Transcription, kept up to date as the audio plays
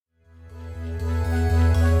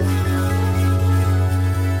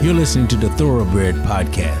You're listening to the Thoroughbred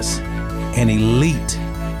Podcast, an elite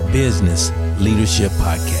business leadership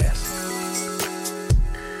podcast.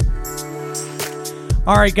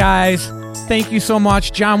 All right, guys. Thank you so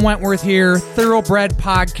much. John Wentworth here, Thoroughbred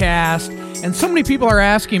Podcast. And so many people are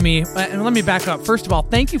asking me, and let me back up. First of all,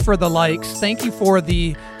 thank you for the likes. Thank you for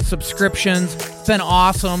the subscriptions. It's been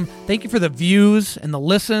awesome. Thank you for the views and the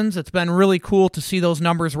listens. It's been really cool to see those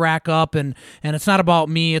numbers rack up. And it's not about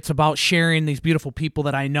me. It's about sharing these beautiful people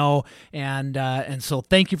that I know. And so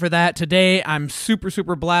thank you for that. Today, I'm super,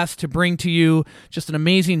 super blessed to bring to you just an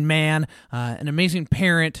amazing man, an amazing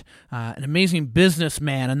parent, an amazing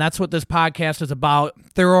businessman. And that's what this podcast is about.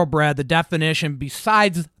 Thoroughbred, the definition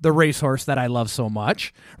besides the racehorse that I love so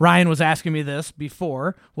much. Ryan was asking me this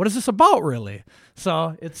before. What is this about, really?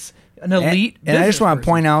 So it's an elite And I just want to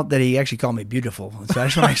person. point out that he actually called me beautiful. So I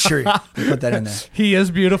just want to make sure you put that in there. He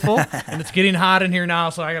is beautiful, and it's getting hot in here now,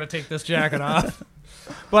 so I got to take this jacket off.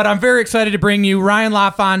 But I'm very excited to bring you Ryan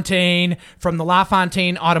LaFontaine from the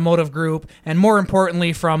LaFontaine Automotive Group, and more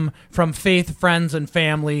importantly, from Faith, Friends, and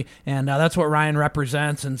Family. And that's what Ryan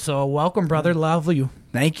represents. And so welcome, brother. Love you.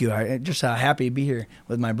 Thank you. I'm just happy to be here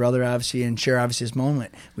with my brother, obviously, and share, obviously, this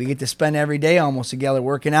moment. We get to spend every day almost together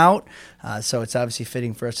working out, so it's obviously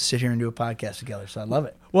fitting for us to sit here and do a podcast together, so I love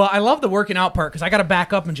it. Well, I love the working out part because I got to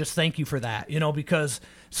back up and just thank you for that, because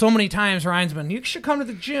so many times Ryan's been, you should come to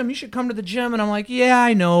the gym, and I'm like, yeah,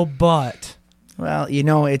 I know, but... Well,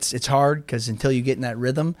 it's hard because until you get in that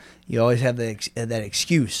rhythm, you always have that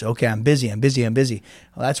excuse. Okay, I'm busy.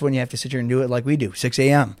 Well, that's when you have to sit here and do it like we do, 6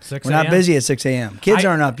 a.m. 6 We're not a.m. busy at 6 a.m. Kids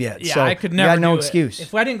aren't up yet, Yeah, so I could never you got no do it. excuse.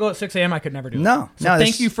 If I didn't go at 6 a.m., I could never do it. No. So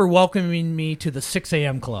thank you for welcoming me to the 6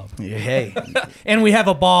 a.m. club. Hey. And we have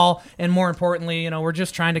a ball, and more importantly, we're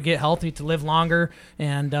just trying to get healthy to live longer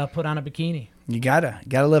and put on a bikini. You gotta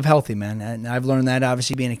live healthy, man. And I've learned that,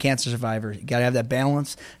 obviously, being a cancer survivor. You gotta have that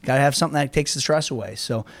balance. Gotta have something that takes the stress away.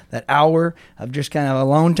 So that hour of just kind of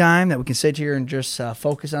alone time that we can sit here and just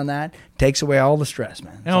focus on that takes away all the stress,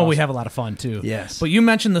 man. Oh, awesome. We have a lot of fun too. Yes. But you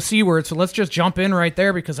mentioned the C word, so let's just jump in right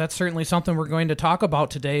there because that's certainly something we're going to talk about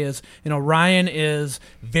today. Is Ryan is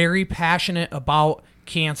very passionate about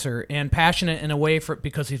cancer, and passionate in a way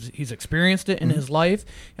because he's experienced it in his life.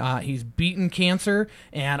 He's beaten cancer,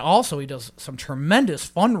 and also he does some tremendous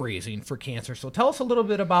fundraising for cancer. So tell us a little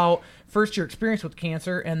bit about first your experience with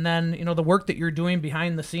cancer, and then the work that you're doing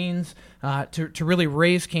behind the scenes to really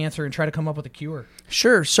raise cancer and try to come up with a cure.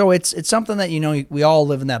 Sure. So it's something that we all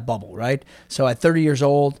live in that bubble, right? So at 30 years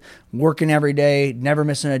old, working every day, never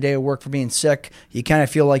missing a day of work for being sick, you kind of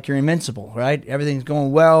feel like you're invincible, right? Everything's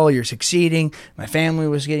going well, you're succeeding. My family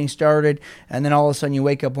was getting started, and then all of a sudden you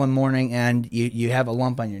wake up one morning and you have a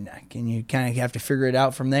lump on your neck, and you kind of have to figure it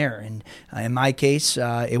out from there. And in my case,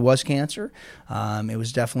 it was cancer. It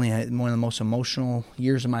was definitely one of the most emotional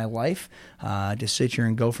years of my life to sit here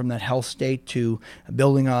and go from that health state to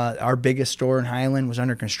building our biggest store in Highland was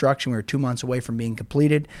under construction. We were 2 months away from being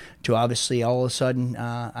completed to obviously all of a sudden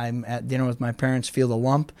I'm at dinner with my parents, feel the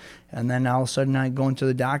lump, and then all of a sudden I go into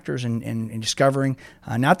the doctors and discovering,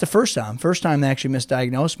 not the first time they actually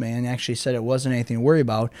misdiagnosed me and actually said it wasn't anything to worry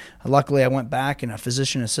about. Luckily I went back and a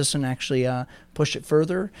physician assistant actually pushed it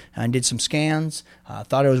further and did some scans,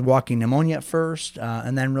 thought I was walking pneumonia at first,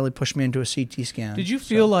 and then really pushed me into a CT scan. Did you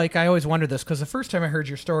feel like, I always wondered this, because the first time I heard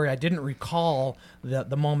your story, I didn't recall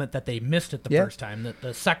the moment that they missed it the first time.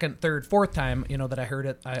 The second, third, fourth time, that I heard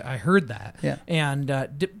it, I heard that. Yeah. And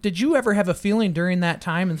did you ever have a feeling during that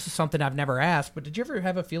time, and this is something I've never asked, but did you ever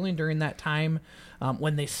have a feeling during that time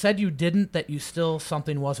when they said you didn't, that you still,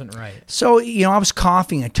 something wasn't right? So, I was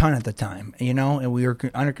coughing a ton at the time, and we were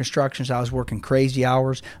under construction, so I was working crazy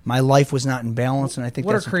hours. My life was not in balance, and I think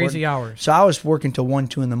that's important. What are crazy hours? So I was working till 1,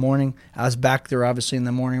 2 in the morning. I was back there, obviously, in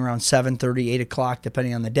the morning around 7:30, 8 o'clock,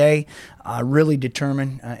 depending on the day, really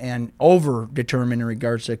determined and over-determined in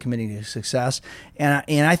regards to committing to success. And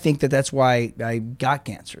I think that's why I got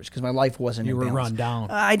cancer, because my life wasn't in balance. You were run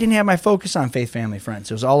down. I didn't have my focus on faith, family,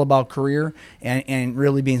 friends. It was all about career and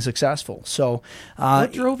really being successful. So,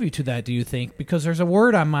 what drove you to that, do you think? Because there's a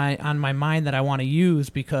word on my mind that I want to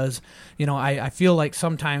use, because I feel like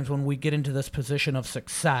sometimes when we get into this position of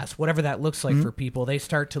success, whatever that looks like for people, they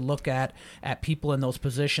start to look at people in those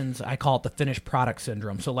positions. I call it the finished product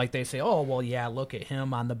syndrome. So like they say, oh, well, yeah, look at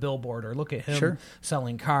him on the billboard, or look at him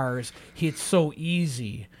selling cars. It's so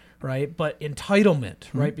easy. Right, but entitlement,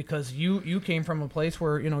 right? Because you came from a place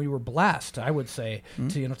where you were blessed, I would say,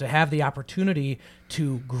 to have the opportunity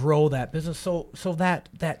to grow that business. So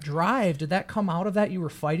that drive, did that come out of that? You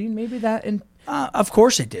were fighting maybe that Of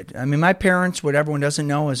course it did. I mean, my parents, what everyone doesn't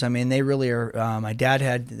know is, I mean, they really are, my dad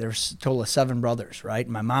had, there's a total of 7 brothers, right?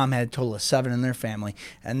 My mom had a total of 7 in their family,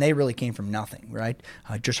 and they really came from nothing, right?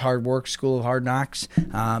 Just hard work, school of hard knocks,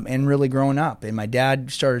 and really growing up. And my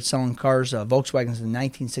dad started selling cars, Volkswagens in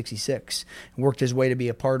 1966, worked his way to be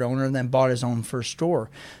a part owner, and then bought his own first store.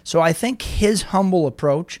 So I think his humble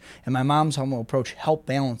approach and my mom's humble approach helped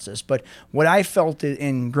balance this. But what I felt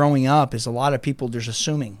in growing up is a lot of people just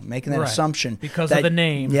assuming, making that assumption. Because of the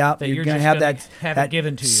name, yeah, that you're going to have it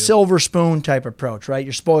given to you. Silver spoon type approach, right?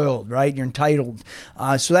 You're spoiled, right? You're entitled.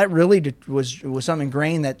 So that really was something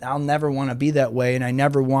ingrained that I'll never want to be that way, and I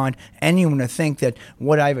never want anyone to think that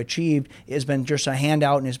what I've achieved has been just a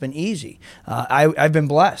handout and has been easy. I've been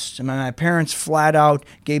blessed. I mean, my parents flat out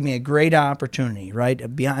gave me a great opportunity, right?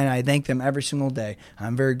 And I thank them every single day.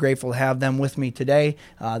 I'm very grateful to have them with me today.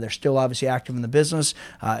 They're still obviously active in the business,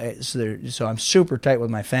 so I'm super tight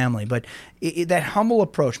with my family. But that humble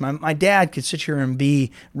approach, my dad could sit here and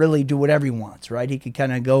really do whatever he wants, right? He could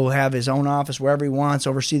kind of go have his own office wherever he wants,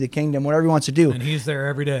 oversee the kingdom, whatever he wants to do. And he's there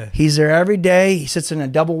every day. He's there every day. He sits in a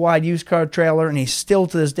double-wide used car trailer, and he's still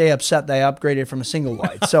to this day upset that I upgraded from a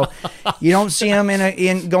single-wide. So you don't see him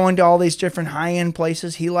in going to all these different high-end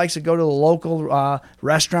places. He likes to go to the local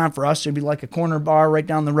restaurant. For us, it'd be like a corner bar right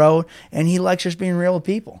down the road, and he likes just being real with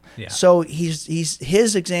people. Yeah. So he's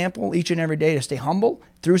his example each and every day to stay humble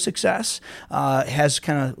through success has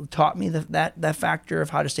kind of taught me that factor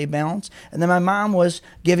of how to stay balanced. And then my mom was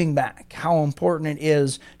giving back, how important it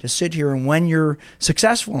is to sit here and when you're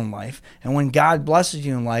successful in life and when God blesses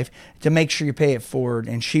you in life, to make sure you pay it forward.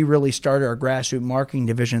 And she really started our grassroots marketing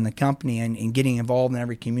division in the company and getting involved in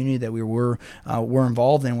every community that we were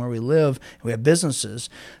involved in where we live. We have businesses.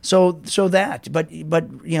 So that, but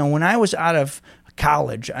you know, when I was out of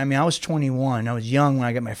college, I mean, I was 21. I was young when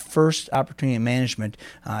I got my first opportunity in management.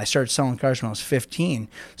 I started selling cars when I was 15.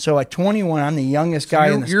 So at 21, I'm the youngest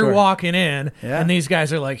guy in the store. You're walking in, and these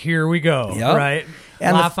guys are like, here we go, right?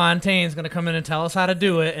 And LaFontaine's going to come in and tell us how to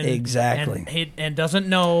do it. And, exactly. And doesn't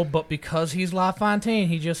know, but because he's LaFontaine,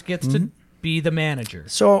 he just gets to be the manager.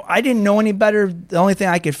 So I didn't know any better. The only thing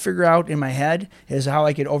I could figure out in my head is how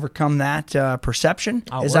I could overcome that perception.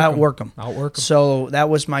 Outwork them. So that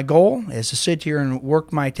was my goal, is to sit here and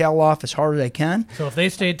work my tail off as hard as I can. So if they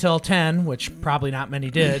stayed till 10, which probably not many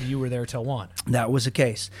did, you were there till 1. That was the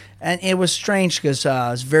case. And it was strange because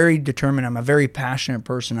I was very determined. I'm a very passionate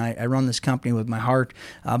person. I run this company with my heart.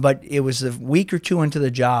 But it was a week or 2 into the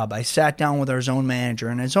job, I sat down with our zone manager.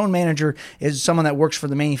 And a zone manager is someone that works for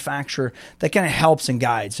the manufacturer that kind of helps and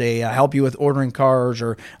guides. They help you with ordering cars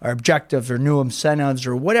or objectives or new incentives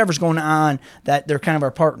or whatever's going on, that they're kind of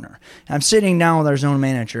our partner. And I'm sitting down with our zone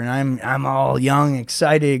manager, and I'm all young,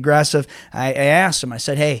 excited, aggressive. I asked him, I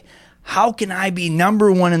said, hey, how can I be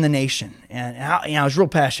number 1 in the nation? And I was real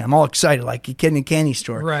passionate. I'm all excited, like a kid in a candy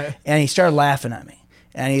store. Right. And he started laughing at me.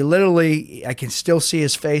 And he literally, I can still see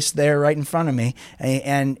his face there right in front of me.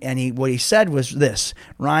 And what he said was this: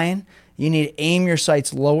 Ryan, you need to aim your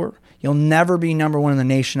sights lower. You'll never be number 1 in the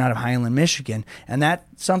nation out of Highland, Michigan. And that's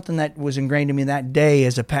something that was ingrained in me that day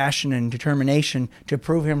as a passion and determination to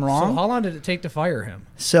prove him wrong. So how long did it take to fire him?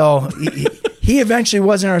 So he eventually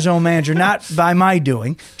wasn't our zone manager, not by my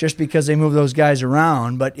doing, just because they moved those guys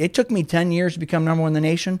around. But it took me 10 years to become number 1 in the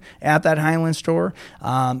nation at that Highland store.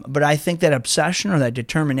 But I think that obsession or that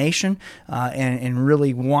determination and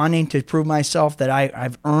really wanting to prove myself that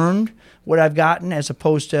I've earned what I've gotten as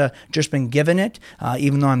opposed to just been given it,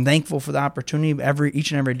 even though I'm thankful for the opportunity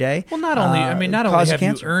each and every day. Well, not only have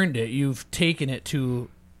you earned it, you've taken it to,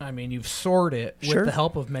 you've soared it with the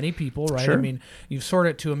help of many people, right? Sure. You've soared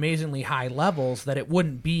it to amazingly high levels that it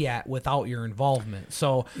wouldn't be at without your involvement.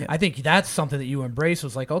 So I think that's something that you embrace,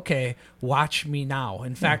 was like, okay, watch me now.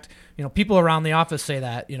 In fact, people around the office say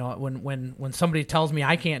that, when somebody tells me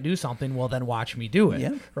I can't do something, well, then watch me do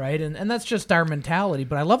it, right? And that's just our mentality.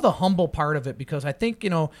 But I love the humble part of it, because I think,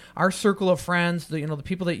 our circle of friends, the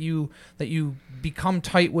people that you become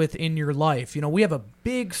tight with in your life, we have a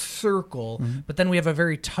big circle, but then we have a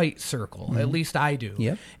very tight circle. At least I do.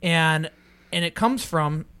 Yep. And it comes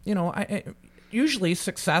from, usually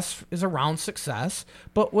success is around success,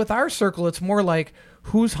 but with our circle, it's more like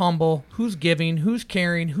who's humble, who's giving, who's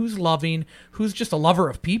caring, who's loving, who's just a lover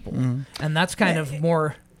of people. And that's kind of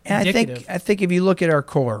more indicative. I think if you look at our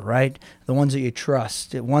core, right, the ones that you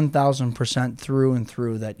trust, 1,000% through and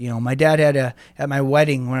through. That my dad had at my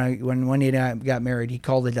wedding when Wendy and I got married, he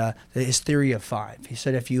called it his theory of 5. He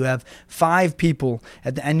said if you have 5 people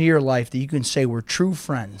at the end of your life that you can say were true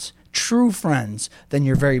friends true friends, then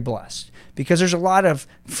you're very blessed. Because there's a lot of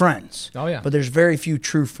friends, but there's very few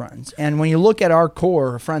true friends. And when you look at our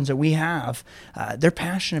core friends that we have, they're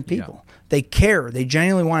passionate people. Yeah. They care. They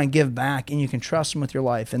genuinely want to give back, and you can trust them with your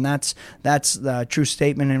life. And that's the true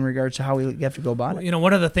statement in regards to how we have to go about it. You know,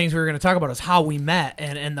 one of the things we were going to talk about is how we met,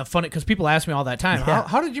 and the funny, because people ask me all that time,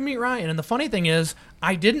 how did you meet Ryan? And the funny thing is,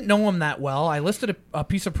 I didn't know him that well. I listed a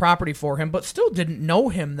piece of property for him, but still didn't know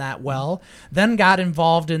him that well. Then got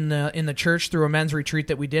involved in the church through a men's retreat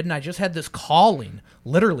that we did, and I just had this calling,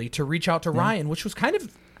 literally, to reach out to Ryan, which was kind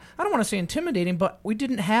of, I don't want to say intimidating, but we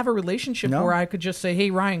didn't have a relationship where I could just say,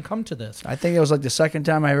 hey, Ryan, come to this. I think it was like the second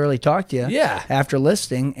time I really talked to you after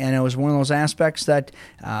listing, and it was one of those aspects that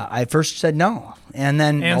I first said no. And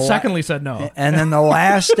secondly said no. And then the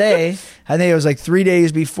last day, I think it was like 3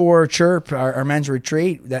 days before Chirp, our men's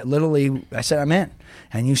retreat, that literally I said, I'm in.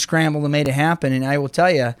 And you scrambled and made it happen. And I will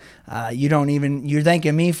tell you, you're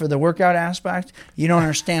thanking me for the workout aspect. You don't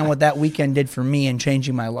understand what that weekend did for me in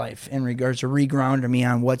changing my life in regards to regrounding me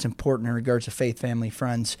on what's important in regards to faith, family,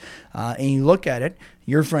 friends. And you look at it,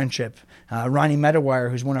 your friendship, Ronnie Medawire,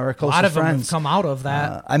 who's one of our closest friends. A lot of them have come out of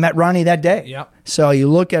that. I met Ronnie that day. Yep. So you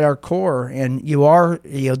look at our core, and you are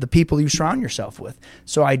the people you surround yourself with.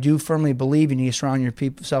 So I do firmly believe you need to surround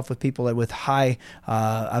yourself with people that with high,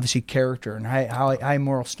 obviously, character and high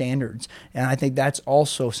moral standards. And I think that's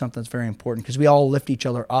also something that's very important because we all lift each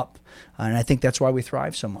other up. And I think that's why we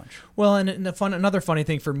thrive so much. Well, and another funny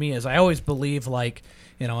thing for me is I always believe, like,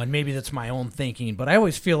 and maybe that's my own thinking, but I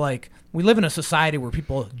always feel like we live in a society where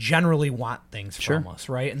people generally want things from us,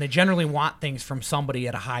 right? And they generally want things from somebody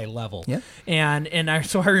at a high level. Yeah.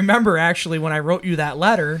 So I remember actually when I wrote you that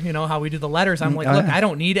letter, how we do the letters, I'm like, look, I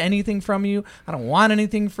don't need anything from you. I don't want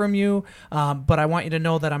anything from you. But I want you to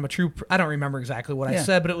know that I'm a true, I don't remember exactly what I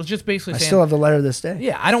said, but it was just basically saying. I still have the letter this day.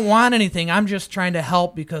 Yeah, I don't want anything. I'm just trying to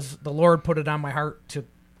help because the Lord put it on my heart to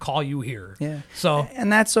call you here. Yeah. So,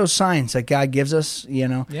 and that's those signs that God gives us,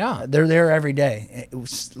 Yeah. They're there every day. A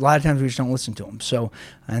lot of times we just don't listen to them. So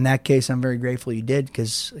in that case, I'm very grateful you did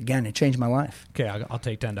because, again, it changed my life. Okay, I'll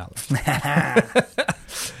take $10.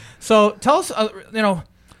 So tell us,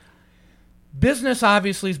 business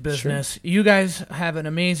obviously is business. Sure. You guys have an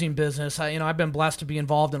amazing business. I've been blessed to be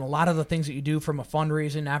involved in a lot of the things that you do from a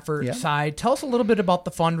fundraising effort side. Tell us a little bit about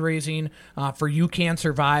the fundraising for You Can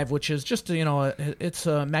Survive, which is just, it's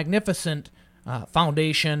a magnificent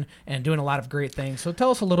foundation and doing a lot of great things. So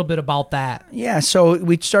tell us a little bit about that. Yeah, so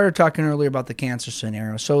we started talking earlier about the cancer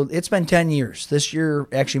scenario. So it's been 10 years. This year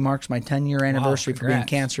actually marks my 10-year anniversary for being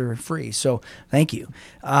cancer-free. So thank you.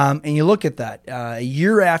 And you look at that. A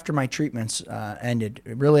year after my treatments ended,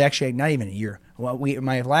 really actually not even a year. Well,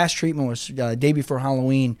 my last treatment was day before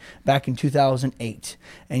Halloween back in 2008.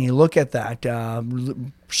 And you look at that,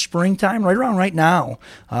 springtime, right around right now,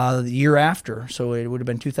 the year after, so it would have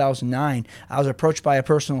been 2009, I was approached by a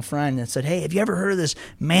personal friend and said, hey, have you ever heard of this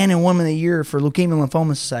Man and Woman of the Year for Leukemia and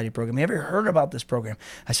Lymphoma Society program? Have you ever heard about this program?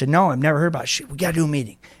 I said, no, I've never heard about it. Shit, we got to do a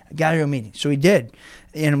meeting. So we did.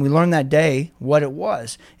 And we learned that day what it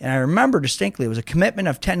was. And I remember distinctly, it was a commitment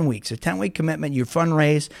of 10 weeks, a 10-week commitment. You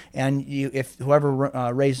fundraise, and if whoever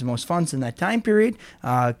raised the most funds in that time period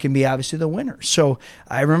can be obviously the winner. So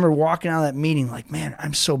I remember walking out of that meeting like, man,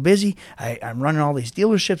 I'm so busy. I'm running all these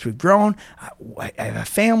dealerships. We've grown. I have a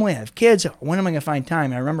family. I have kids. When am I going to find time?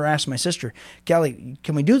 And I remember asking my sister, Kelly,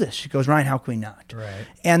 can we do this? She goes, Ryan, how can we not? Right.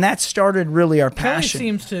 And that started really our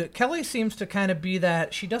passion. Kelly seems to kind of be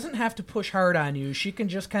that she doesn't have to push hard on you. She can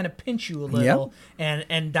just kind of pinch you a little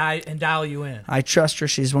and dial you in. I trust her.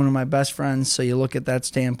 She's one of my best friends. So you look at that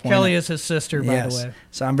standpoint. Kelly is his sister, by the way.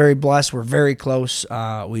 So I'm very blessed. We're very close.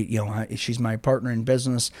 She's my partner in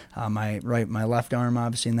business. My left arm,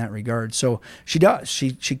 obviously, in that regard. So she does.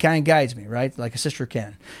 She kind of guides me, right, like a sister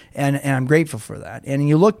can, and I'm grateful for that. And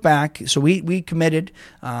you look back. So we committed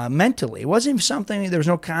mentally. It wasn't even something. There was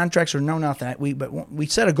no contracts or no nothing. But we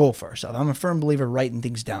set a goal for ourselves. I'm a firm believer of writing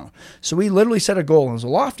things down. So we literally set a goal. And it was a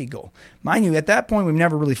lofty goal. Mind you, at that point, we've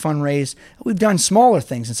never really fundraised. We've done smaller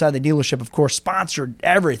things inside the dealership, of course, sponsored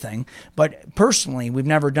everything. But personally, we've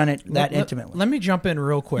never done it that intimately. Let me jump in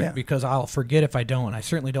real quick because I'll forget if I don't. I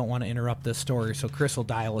certainly don't want to interrupt this story, so Chris will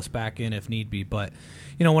dial us back in if need be. But,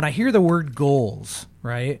 when I hear the word goals,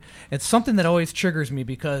 right, it's something that always triggers me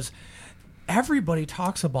because everybody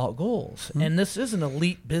talks about goals. Mm-hmm. And this is an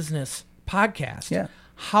elite business podcast. Yeah.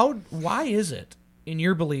 Why is it, in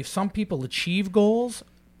your belief, some people achieve goals,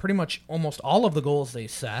 pretty much almost all of the goals they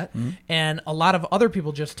set, and a lot of other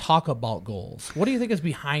people just talk about goals. What do you think is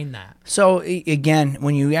behind that? So again,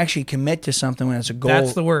 when you actually commit to something, when it's a goal,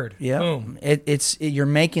 That's the word. Yeah, Boom. You're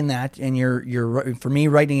making that, and you're for me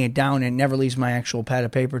writing it down. It never leaves my actual pad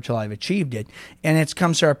of paper till I've achieved it, and it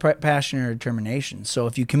comes to our passion or determination. So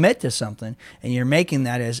if you commit to something and you're making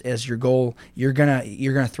that as your goal, you're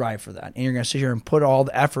gonna thrive for that, and you're gonna sit here and put all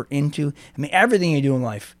the effort into. I mean, everything you do in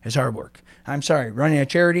life is hard work. I'm sorry, running a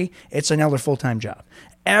charity, it's another full-time job.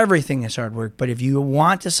 Everything is hard work, but if you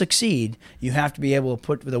want to succeed, you have to be able to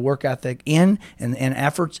put the work ethic in and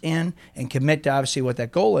efforts in and commit to obviously what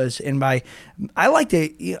that goal is. And I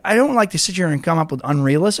don't like to sit here and come up with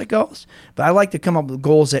unrealistic goals, but I like to come up with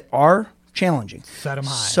goals that are challenging. Set them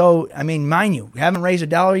high. So, I mean, mind you, we haven't raised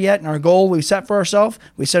 $1 yet, and our goal we set for ourselves,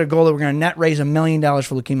 we set a goal that we're going to net raise $1 million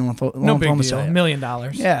for leukemia lymphoma. No big deal. $1 million.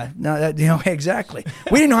 Yeah, no, exactly.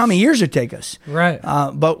 We didn't know how many years it'd take us. Right.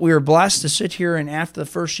 But we were blessed to sit here, and after the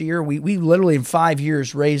first year, we literally in 5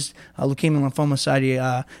 years raised Leukemia Lymphoma Society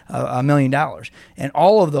 $1 million. And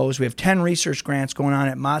all of those, we have 10 research grants going on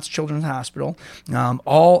at Mott's Children's Hospital.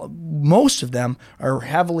 Most of them are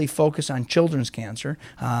heavily focused on children's cancer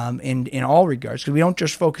in all regards, because we don't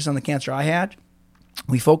just focus on the cancer I had.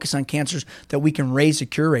 We focus on cancers that we can raise a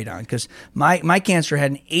cure rate on, because my cancer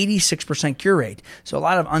had an 86% cure rate. So a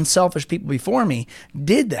lot of unselfish people before me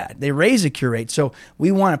did that. They raised a cure rate. So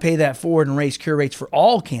we want to pay that forward and raise cure rates for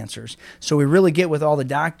all cancers. So we really get with all the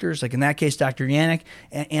doctors, like in that case, Dr. Yannick,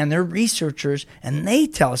 and they're researchers, and they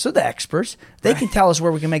tell us, they're the experts. They can tell us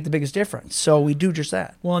where we can make the biggest difference. So we do just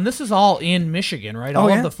that. Well, and this is all in Michigan, right?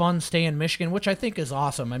 All of the funds stay in Michigan, which I think is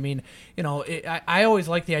awesome. I mean, I always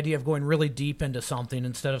like the idea of going really deep into something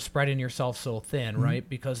instead of spreading yourself so thin, right?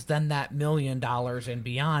 Because then that $1 million and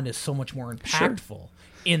beyond is so much more impactful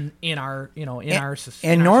in our our society.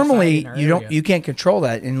 And normally you can't control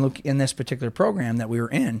that in this particular program that we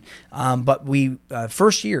were in. But we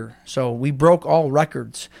first year, so we broke all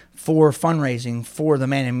records for fundraising for the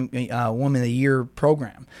Man and Woman of the Year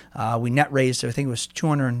program. We net raised, I think it was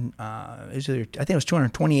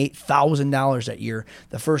 $228,000 that year.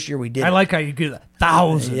 The first year we did. I like how you do that.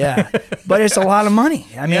 1,000. Yeah, but it's a lot of money.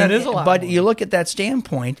 I mean, it is a lot. But you look at that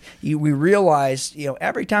standpoint, we realize,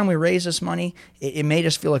 every time we raise this money, it made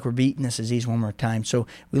us feel like we're beating this disease one more time. So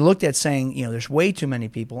we looked at saying, there's way too many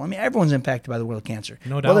people. I mean, everyone's impacted by the world of cancer,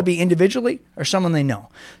 no doubt, whether it be individually or someone they know.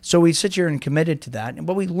 So we sit here and committed to that.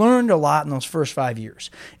 But we learned a lot in those first 5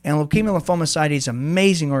 years. And Leukemia Lymphoma Society is an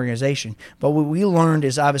amazing organization. But what we learned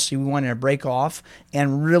is obviously we wanted to break off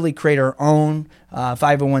and really create our own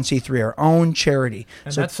 501c3, our own charity.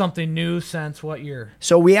 And that's something new since what year?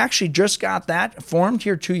 So we actually just got that formed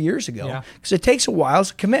here 2 years ago, because it takes a while.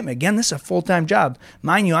 It's a commitment. Again, this is a full-time job.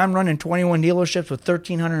 Mind you, I'm running 21 dealerships with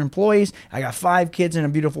 1,300 employees. I got 5 kids and a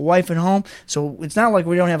beautiful wife at home. So it's not like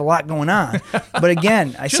we don't have a lot going on. But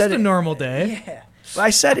again, I said just a normal day. Yeah. But I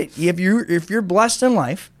said it. If you're blessed in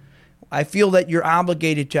life, I feel that you're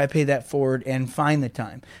obligated to pay that forward and find the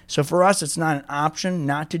time. So for us, it's not an option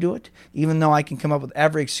not to do it, even though I can come up with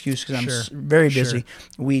every excuse because I'm very busy.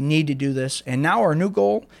 We need to do this. And now our new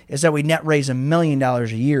goal is that we net raise $1 million a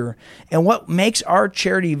year. And what makes our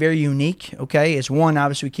charity very unique, is one,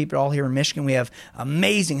 obviously we keep it all here in Michigan. We have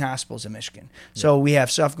amazing hospitals in Michigan. So we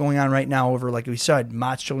have stuff going on right now over, like we said,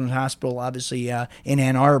 Mott's Children's Hospital, obviously in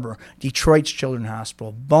Ann Arbor, Detroit's Children's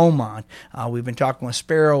Hospital, Beaumont. We've been talking with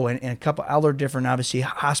Sparrow and couple other different, obviously,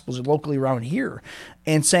 hospitals locally around here,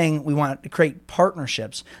 and saying we want to create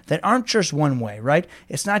partnerships that aren't just one way, right?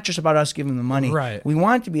 It's not just about us giving them the money. Right. We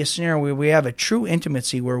want it to be a scenario where we have a true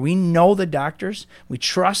intimacy, where we know the doctors, we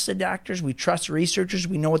trust the doctors, we trust the researchers,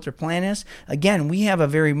 we know what their plan is. Again, we have a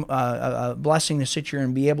very blessing to sit here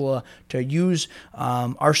and be able to use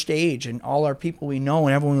our stage and all our people we know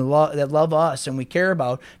and everyone that love us and we care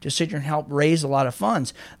about to sit here and help raise a lot of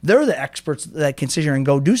funds. They're the experts that can sit here and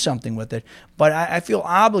go do something with it. But I feel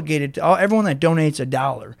obligated to everyone that donates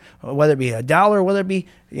 $1, whether it be $1, whether it be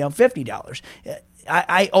 $50.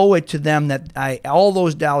 I owe it to them that all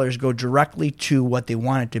those dollars go directly to what they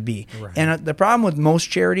want it to be. Right. And the problem with most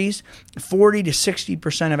charities, 40 to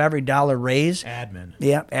 60% of every dollar raised, admin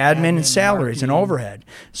and salaries and overhead.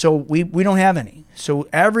 So we don't have any. So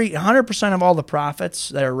 100% of all the profits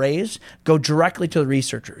that are raised go directly to the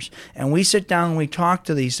researchers. And we sit down and we talk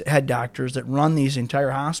to these head doctors that run these entire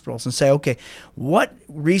hospitals and say, okay, what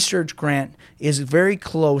research grant is very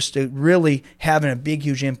close to really having a big,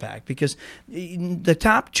 huge impact? Because the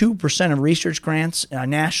top 2% of research grants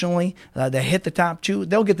nationally that hit the top 2,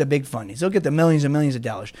 they'll get the big fundings. They'll get the millions and millions of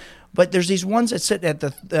dollars. But there's these ones that sit at the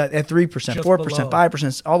at 3%, 4%, below.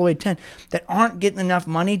 5%, all the way to 10 that aren't getting enough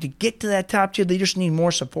money to get to that top tier. They just need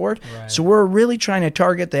more support. Right. So we're really trying to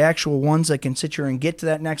target the actual ones that can sit here and get to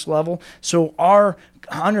that next level. So our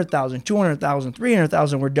 100,000, 200,000,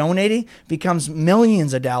 300,000 we're donating becomes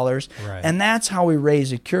millions of dollars, Right. and that's how we raise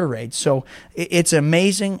the cure rate. So it's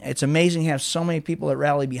amazing. It's amazing to have so many people that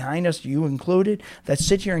rally behind us, you included, that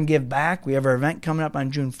sit here and give back. We have our event coming up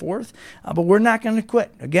on June 4th, but we're not going to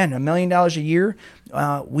quit. Again, $1 million a year.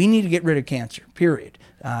 We need to get rid of cancer, period.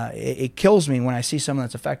 It kills me when I see someone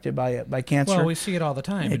that's affected by cancer. Well, we see it all the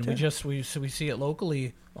time, and we see it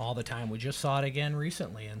locally all the time. We just saw it again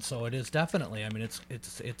recently, and so it is definitely. I mean, it's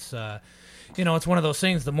it's one of those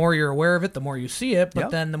things. The more you're aware of it, the more you see it,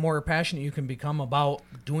 but then the more passionate you can become about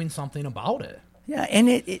doing something about it. Yeah, and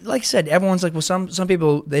it like I said, everyone's like, well, some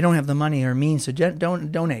people, they don't have the money or means to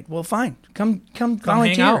donate. Well, fine, come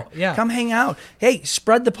volunteer. Hang out. Yeah. Come hang out. Hey,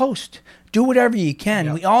 spread the post. Do whatever you can.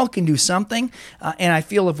 Yep. We all can do something, and I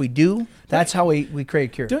feel if we do, that's how we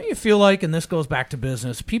create cure. Don't you feel like, and this goes back to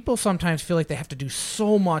business, people sometimes feel like they have to do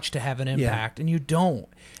so much to have an impact, and you don't.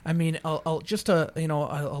 I mean, just a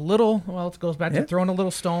little. Well, it goes back to throwing a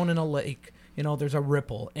little stone in a lake. There's a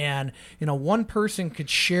ripple, and one person could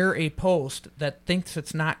share a post that thinks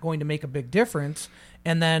it's not going to make a big difference,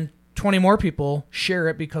 and then 20 more people share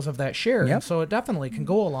it because of that share. Yep. And so it definitely can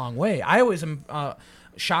go a long way. I always am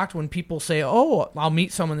shocked when people say, "Oh, I'll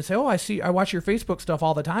meet someone and say, oh, I watch your Facebook stuff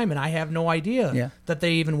all the time," and I have no idea that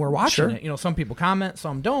they even were watching it. Some people comment,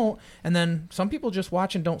 some don't, and then some people just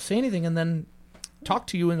watch and don't say anything, and then talk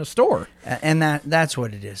to you in the store. And that's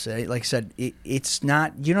what it is. Like I said, it's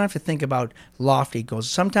not, you don't have to think about lofty goals.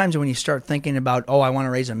 Sometimes when you start thinking about, I want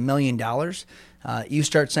to raise $1 million, you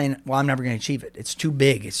start saying, well, I'm never going to achieve it. It's too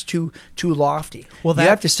big. It's too lofty. Well, you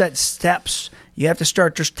have to set steps. You have to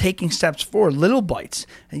start just taking steps forward, little bites.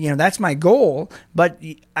 That's my goal, but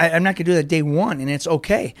I'm not going to do that day one, and it's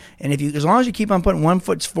okay. And as long as you keep on putting one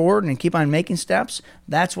foot forward and keep on making steps,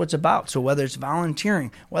 that's what it's about. So whether it's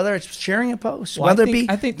volunteering, whether it's sharing a post, whether it be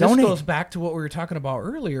I think this goes back to what we were talking about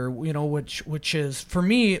earlier, which is, for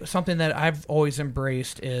me, something that I've always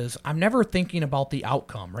embraced is I'm never thinking about the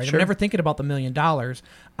outcome, right? Sure. I'm never thinking about the $1 million.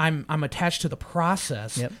 I'm attached to the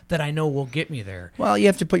process that I know will get me there. Well, you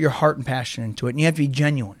have to put your heart and passion into it, and you have to be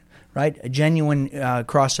genuine, right? A genuine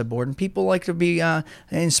across the board, and people like to be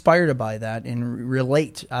inspired by that and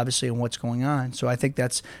relate, obviously, on what's going on. So I think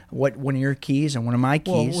that's one of your keys and one of my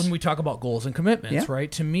keys. Well, when we talk about goals and commitments,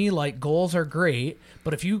 right? To me, like, goals are great,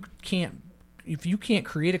 but if you can't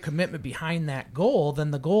create a commitment behind that goal, then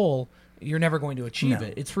the goal, you're never going to achieve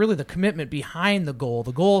it. It's really the commitment behind the goal.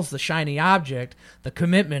 The goal is the shiny object. The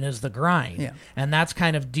commitment is the grind. Yeah. And that's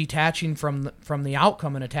kind of detaching from the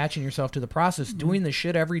outcome and attaching yourself to the process, doing the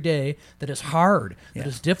shit every day that is hard, that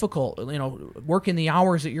is difficult, working the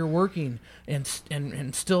hours that you're working and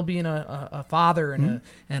still being a father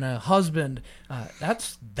and a husband.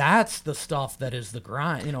 That's the stuff that is the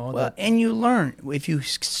grind, and you learn if you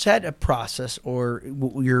set a process or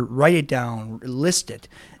you write it down, list it.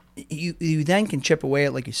 You then can chip away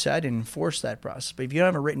at, like you said, and enforce that process. But if you don't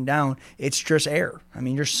have it written down, it's just air. I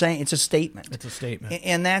mean, you're saying it's a statement. It's a statement,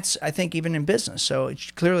 and that's, I think, even in business. So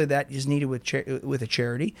it's clearly that is needed with a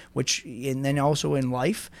charity, and then also in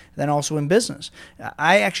life, then also in business.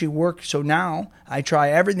 I actually work. So now I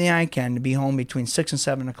try everything I can to be home between 6 and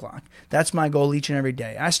 7 o'clock. That's my goal each and every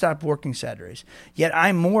day. I stopped working Saturdays. Yet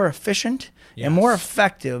I'm more efficient and more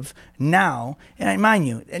effective now. And mind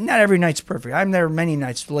you, not every night's perfect. I'm there many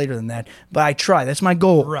nights later than that, but I try. That's my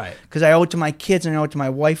goal, right? Because I owe it to my kids and I owe it to my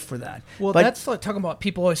wife for that. Well, that's like talking about,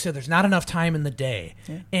 people always say there's not enough time in the day,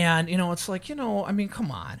 and it's like, I mean,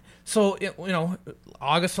 come on. So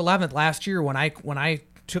August 11th last year, when I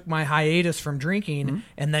took my hiatus from drinking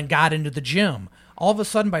and then got into the gym, all of a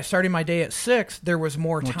sudden by starting my day at 6, there was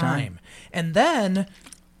more time. And then,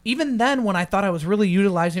 even then, when I thought I was really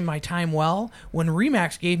utilizing my time well, when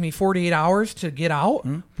RE/MAX gave me 48 hours to get out,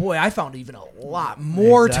 boy, I found even a lot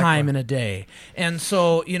more time in a day. And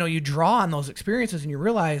so, you draw on those experiences and you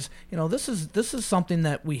realize, this is something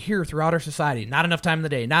that we hear throughout our society. Not enough time in the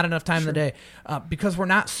day, not enough time in the day, because we're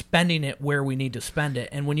not spending it where we need to spend it.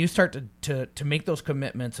 And when you start to make those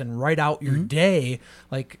commitments and write out your day,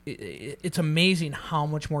 like, it's amazing how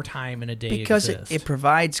much more time in a day because exists. It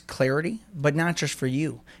provides clarity, but not just for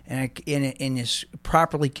you. And is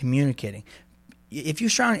properly communicating. If you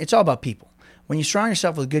surround, it's all about people. When you surround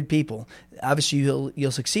yourself with good people, obviously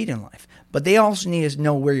you'll succeed in life. But they also need to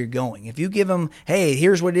know where you're going. If you give them, hey,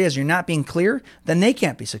 here's what it is, you're not being clear, then they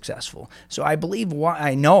can't be successful. So I believe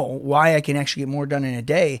I know why I can actually get more done in a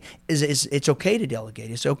day is it's okay to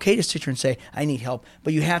delegate. It's okay to sit here and say, I need help.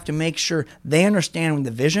 But you have to make sure they understand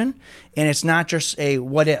the vision, and it's not just a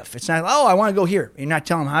what if. It's not, oh, I want to go here. You're not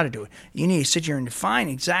telling them how to do it. You need to sit here and define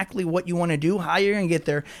exactly what you want to do, how you're going to get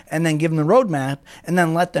there, and then give them the roadmap, and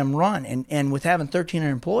then let them run. And with having 1,300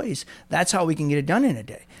 employees, that's how we can get it done in a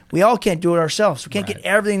day. We all can't do it ourselves. We can't get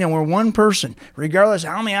everything done. We're one person. Regardless of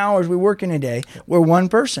how many hours we work in a day, we're one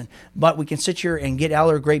person. But we can sit here and get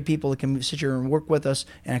other great people that can sit here and work with us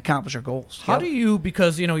and accomplish our goals. How do you,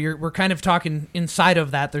 because, we're kind of talking inside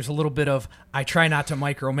of that, there's a little bit of, I try not to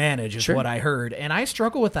micromanage is what I heard. And I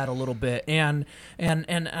struggle with that a little bit. And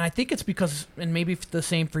I think it's because, and maybe the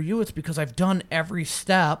same for you, it's because I've done every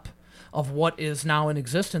step of what is now in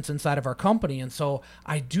existence inside of our company. And so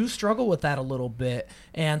I do struggle with that a little bit.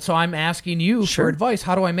 And so I'm asking you for advice.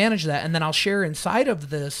 How do I manage that? And then I'll share inside of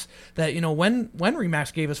this that, when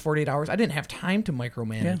RE/MAX gave us 48 hours, I didn't have time to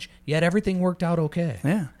micromanage, yet everything worked out okay.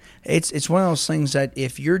 Yeah. It's one of those things that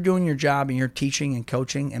if you're doing your job and you're teaching and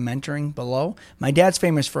coaching and mentoring below, my dad's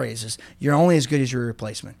famous phrase is, you're only as good as your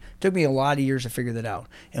replacement. It took me a lot of years to figure that out.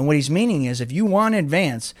 And what he's meaning is if you want to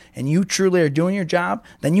advance and you truly are doing your job,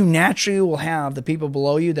 then you naturally will have the people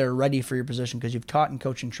below you that are ready for your position because you've taught and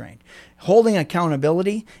coached and trained. Holding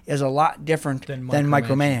accountability is a lot different than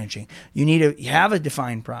micromanaging. You need to have a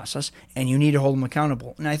defined process, and you need to hold them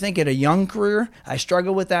accountable. And I think at a young career, I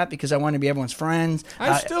struggle with that because I want to be everyone's friends.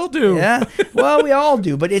 I still do. Yeah. Well, we all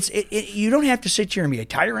do. But you don't have to sit here and be a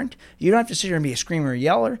tyrant. You don't have to sit here and be a screamer or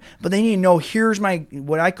yeller. But they need to know, here's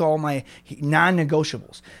what I call my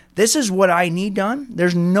non-negotiables. This is what I need done.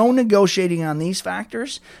 There's no negotiating on these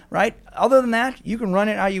factors, right? Other than that, you can run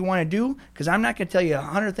it how you want to do, because I'm not going to tell you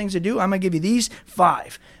 100 things to do. I'm going to give you these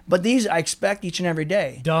 5. But these I expect each and every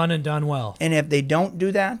day. Done and done well. And if they don't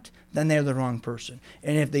do that, then they're the wrong person.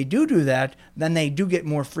 And if they do that, then they do get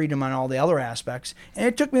more freedom on all the other aspects. And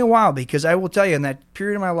it took me a while, because I will tell you, in that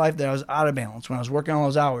period of my life that I was out of balance, when I was working all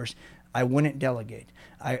those hours, I wouldn't delegate.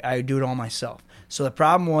 I would do it all myself. So the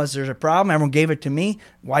problem was, there's a problem. Everyone gave it to me.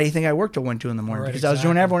 Why do you think I worked till 1, 2 in the morning? Because I was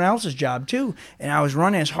doing everyone else's job too. And I was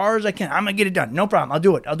running as hard as I can. I'm going to get it done. No problem. I'll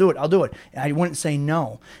do it. And I wouldn't say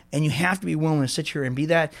no. And you have to be willing to sit here and be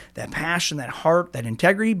that passion, that heart, that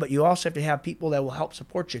integrity. But you also have to have people that will help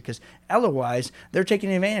support you, because otherwise they're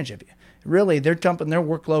taking advantage of you. Really, they're dumping their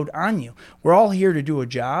workload on you. We're all here to do a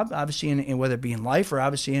job, obviously, in whether it be in life or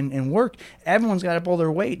obviously in work. Everyone's got to pull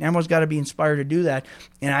their weight, and everyone's got to be inspired to do that.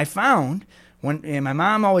 And I found, and my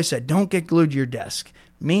mom always said, don't get glued to your desk,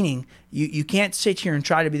 meaning you can't sit here and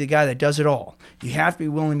try to be the guy that does it all. You have to be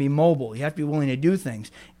willing to be mobile. You have to be willing to do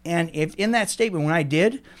things. And if in that statement, when I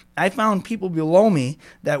did, I found people below me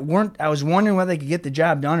that I was wondering whether they could get the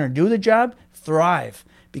job done or do the job, thrive.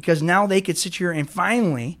 Because now they could sit here and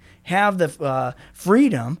finally have the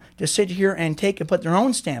freedom to sit here and put their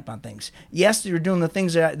own stamp on things. Yes, they were doing the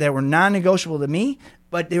things that were non-negotiable to me,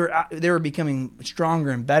 but they were becoming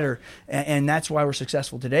stronger and better, and that's why we're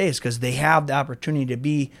successful today, is because they have the opportunity to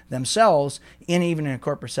be themselves, even in a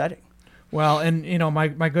corporate setting. Well, and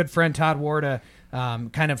my good friend Todd Warda,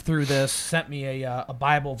 kind of through this, sent me a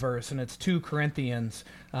Bible verse, and it's 2 Corinthians,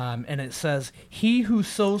 and it says, "He who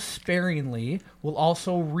sows sparingly will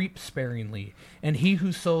also reap sparingly, and he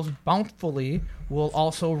who sows bountifully will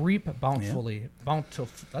also reap bountifully." Yeah.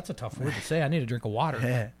 That's a tough word to say. I need a drink of water.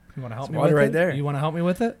 Yeah. You want to help me water with right it? there. You want to help me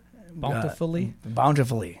with it? Bountifully?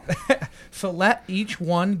 Bountifully. So let each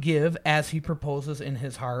one give as he proposes in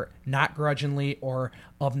his heart, not grudgingly or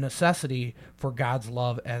of necessity, for God's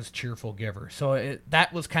love as cheerful giver. So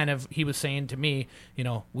that was kind of, he was saying to me,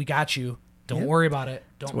 we got you. Don't worry about it.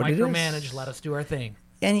 Don't micromanage. Let us do our thing.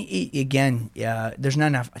 And again, there's not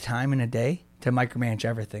enough time in a day to micromanage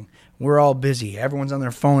everything. We're all busy. Everyone's on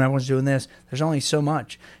their phone. Everyone's doing this. There's only so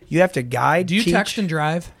much. You have to guide, Do you teach. Text and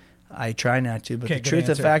drive? I try not to, but okay, the truth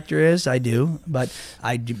of the factor is I do. But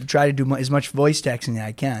I try to do as much voice texting as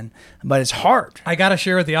I can. But it's hard. I got to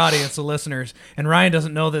share with the audience, the listeners, and Ryan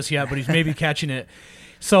doesn't know this yet, but he's maybe catching it.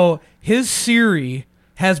 So his Siri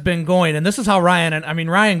has been going, and this is how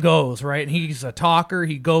Ryan goes, right? And he's a talker.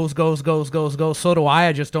 He goes. So do I.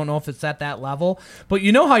 I just don't know if it's at that level. But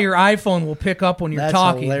you know how your iPhone will pick up when you're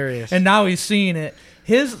talking. That's hilarious. And now he's seeing it.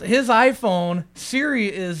 His iPhone,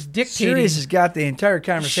 Siri is dictating. Siri has got the entire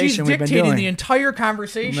conversation we've been doing. She's dictating the entire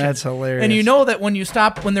conversation. That's hilarious. And you know that when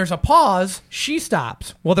there's a pause, she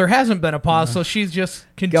stops. Well, there hasn't been a pause, so she's just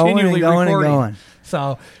continually recording. Going.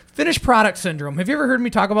 So, finished product syndrome. Have you ever heard me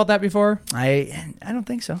talk about that before? I don't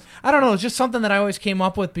think so. I don't know. It's just something that I always came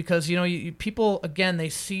up with because, people, again, they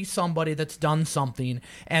see somebody that's done something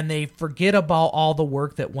and they forget about all the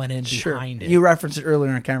work that went in behind it. You referenced it earlier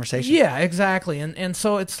in our conversation. Yeah, exactly. And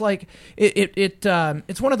so it's like,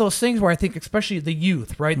 it's one of those things where I think especially the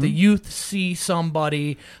youth, right? The youth see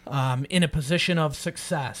somebody in a position of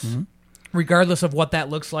success. Regardless of what that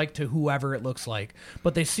looks like to whoever it looks like.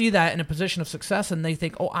 But they see that in a position of success and they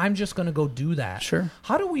think, I'm just going to go do that. Sure.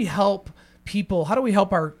 How do we help people? How do we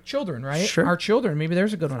help our children, right? Sure. Our children. Maybe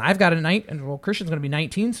there's a good one. I've got Christian's going to be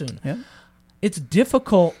 19 soon. Yeah. It's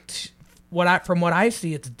difficult. From what I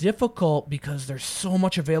see, it's difficult because there's so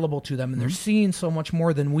much available to them and they're seeing so much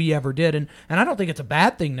more than we ever did. And I don't think it's a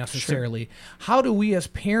bad thing necessarily. Sure. How do we as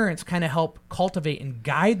parents kind of help cultivate and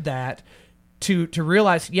guide that to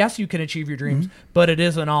realize, yes, you can achieve your dreams, but it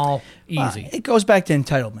isn't all easy. It goes back to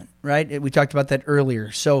entitlement, right? We talked about that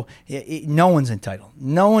earlier. So no one's entitled.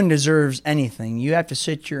 No one deserves anything. You have to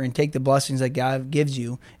sit here and take the blessings that God gives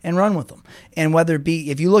you and run with them. And whether it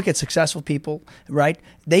be, if you look at successful people, right,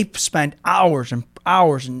 they spent hours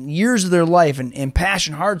and years of their life and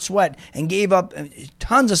passion, hard sweat, and gave up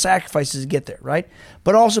tons of sacrifices to get there, right?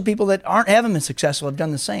 But also people that haven't been successful have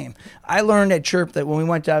done the same. I learned at Chirp that when we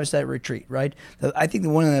went to that retreat, right? I think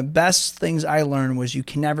one of the best things I learned was you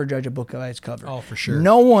can never judge a book by its cover. Oh, for sure.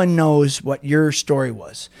 No one knows what your story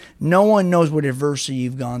was. No one knows what adversity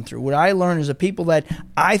you've gone through. What I learned is the people that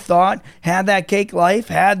I thought had that cake life,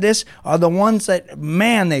 had this, are the ones that,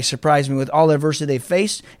 man, they surprised me with all the adversity they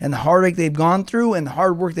faced and the heartache they've gone through and the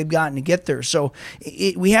hard work they've gotten to get there. So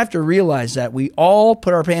we have to realize that we all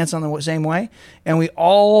put our pants on the same way, and we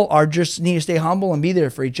all just need to stay humble and be there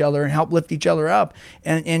for each other and help lift each other up.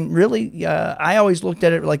 And really, I always looked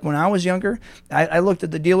at it like when I was younger, I looked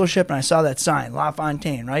at the dealership and I saw that sign,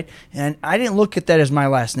 LaFontaine, right? And I didn't look at that as my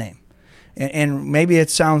last name. And maybe it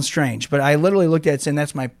sounds strange, but I literally looked at it saying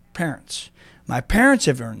that's my parents. My parents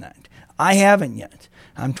have earned that. I haven't yet.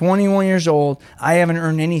 I'm 21 years old. I haven't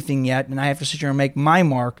earned anything yet, and I have to sit here and make my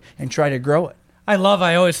mark and try to grow it.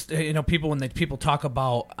 I always, people, when people talk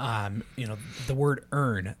about, the word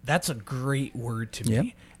earn, that's a great word to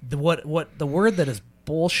me. Yep. The word that is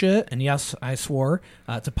bullshit, and yes, I swore,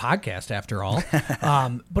 it's a podcast after all,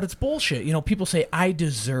 but it's bullshit. People say, I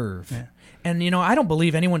deserve. Yeah. And, I don't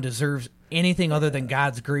believe anyone deserves anything other than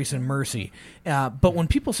God's grace and mercy. But when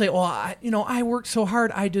people say, I worked so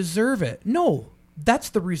hard, I deserve it. No, that's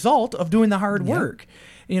the result of doing the hard work.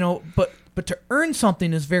 But to earn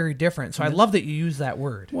something is very different. So I love that you use that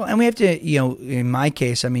word. Well, and we have to, in my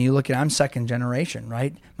case, you look at, I'm second generation,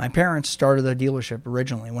 right? My parents started the dealership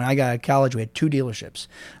originally. When I got out of college, we had 2 dealerships.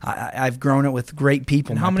 I've grown it with great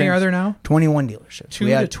people. And how many are there now? 21 dealerships. 2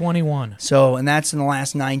 to 21. So, and that's in the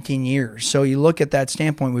last 19 years. So you look at that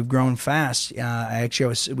standpoint, we've grown fast. We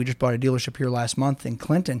just bought a dealership here last month in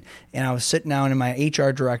Clinton, and I was sitting down and my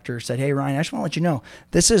HR director said, hey, Ryan, I just want to let you know,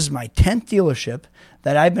 this is my 10th dealership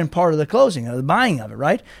that I've been part of the closing, of the buying of it,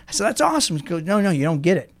 right? I said, that's awesome. He goes, no, you don't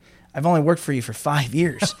get it. I've only worked for you for 5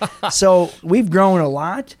 years. So we've grown a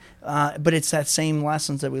lot, but it's that same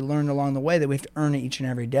lessons that we learned along the way that we have to earn each and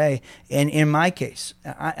every day. And in my case,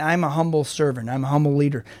 I'm a humble servant. I'm a humble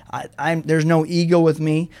leader. There's no ego with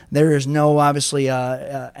me. There is no, obviously,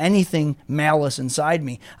 anything malice inside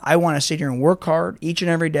me. I want to sit here and work hard each and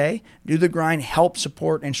every day, do the grind, help,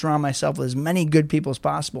 support, and surround myself with as many good people as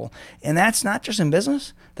possible. And that's not just in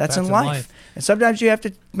business. That's in life. And sometimes you have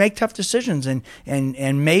to make tough decisions and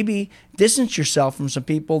maybe distance yourself from some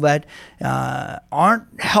people that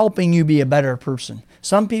aren't helping you be a better person.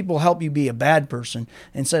 Some people help you be a bad person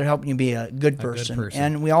instead of helping you be a good person.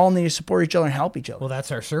 And we all need to support each other and help each other. Well,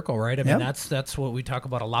 that's our circle, right? I mean, that's what we talk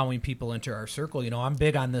about, allowing people into our circle. I'm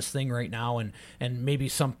big on this thing right now, and maybe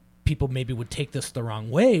some people would take this the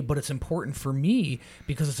wrong way, but it's important for me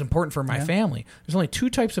because it's important for my family. There's only 2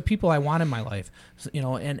 types of people I want in my life,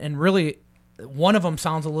 and really, one of them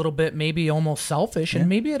sounds a little bit maybe almost selfish, and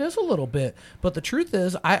maybe it is a little bit. But the truth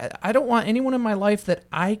is, I don't want anyone in my life that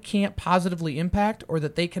I can't positively impact or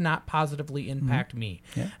that they cannot positively impact me.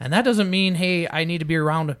 Yeah. And that doesn't mean, hey, I need to be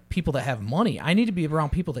around people that have money. I need to be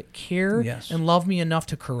around people that care and love me enough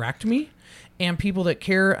to correct me, and people that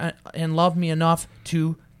care and love me enough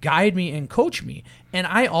to guide me and coach me. And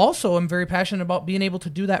I also am very passionate about being able to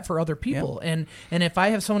do that for other people. Yep. And if I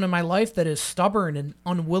have someone in my life that is stubborn and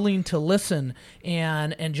unwilling to listen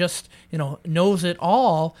and just, knows it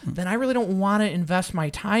all, then I really don't want to invest my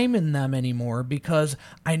time in them anymore because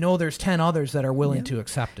I know there's 10 others that are willing to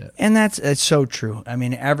accept it. And it's so true. I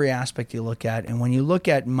mean, every aspect you look at, and when you look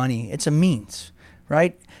at money, it's a means.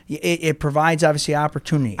 right? It provides obviously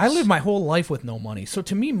opportunities. I lived my whole life with no money. So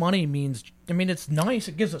to me, money means, I mean, it's nice.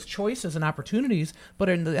 It gives us choices and opportunities. But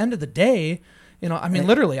at the end of the day, you know, I mean,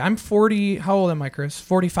 literally, I'm 40. How old am I, Chris?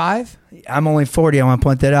 45? I'm only 40. I want to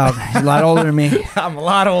point that out. He's a lot older than me. I'm a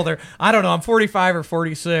lot older. I don't know. I'm 45 or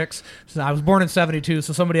 46. So I was born in 72,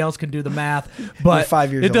 so somebody else can do the math. But You're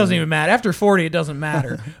 5 years it doesn't older. even matter. After 40, it doesn't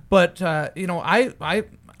matter. But, you know,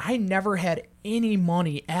 I never had any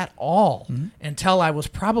money at all until I was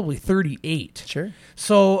probably 38. Sure.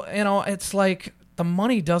 So, you know, it's like the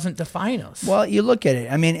money doesn't define us. Well, you look at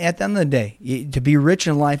it. I mean, at the end of the day, to be rich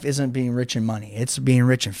in life isn't being rich in money. It's being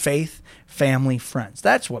rich in faith, family, friends.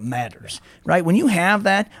 That's what matters, right? When you have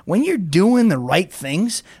that, when you're doing the right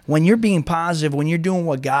things, when you're being positive, when you're doing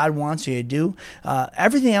what God wants you to do,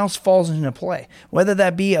 everything else falls into play. Whether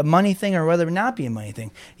that be a money thing or whether it not be a money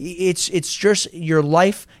thing, it's just your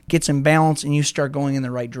life gets in balance and you start going in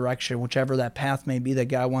the right direction, whichever that path may be that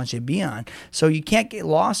God wants you to be on. So you can't get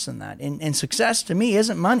lost in that. And success to me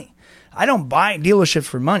isn't money. I don't buy dealerships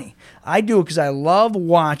for money. I do it because I love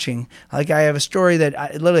watching. Like I have a story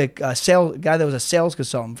that literally a guy that was a sales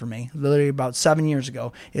consultant for me, literally about 7 years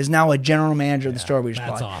ago, is now a general manager of the store we just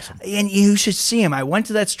bought. That's awesome. And you should see him. I went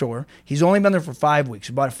to that store. He's only been there for 5 weeks.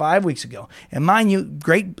 We bought it 5 weeks ago. And mind you,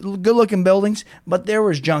 great, good-looking buildings, but there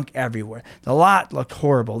was junk everywhere. The lot looked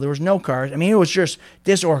horrible. There was no cars. I mean, it was just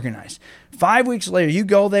disorganized. 5 weeks later, you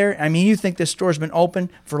go there. I mean, you think this store's been open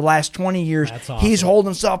for the last 20 years. That's awesome. He's holding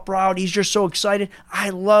himself proud. He's just so excited. I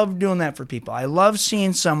love doing that for people. I love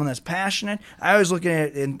seeing someone that's passionate. I always look at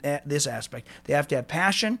it in this aspect. They have to have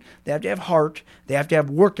passion. They have to have heart. They have to have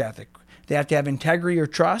work ethic. They have to have integrity or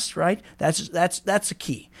trust, right? That's the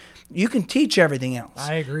key. You can teach everything else.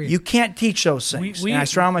 I agree. You can't teach those things. And I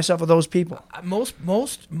surround myself with those people. Most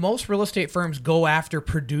real estate firms go after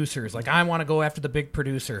producers. Like, I want to go after the big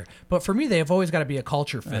producer. But for me, they have always got to be a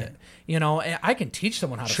culture fit. Right. You know, I can teach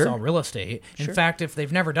someone how to sell real estate. In fact, if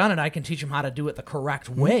they've never done it, I can teach them how to do it the correct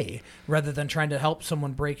way rather than trying to help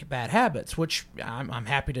someone break bad habits, which I'm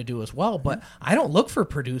happy to do as well. But I don't look for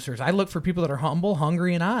producers. I look for people that are humble,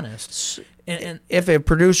 hungry, and honest. And if a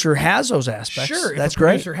producer has those aspects, sure, that's if a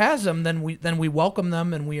great. producer has them, then we welcome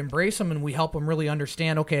them and we embrace them and we help them really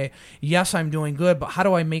understand. Okay, yes, I'm doing good, but how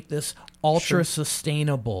do I make this ultra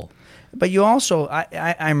sustainable? But you also,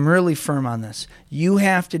 I'm really firm on this. You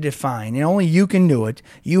have to define, and only you can do it.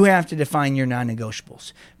 You have to define your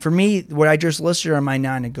non-negotiables. For me, what I just listed are my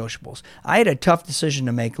non-negotiables. I had a tough decision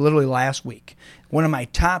to make literally last week. One of my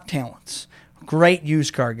top talents, great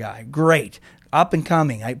used car guy, great. Up and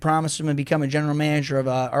coming. I promised him to become a general manager of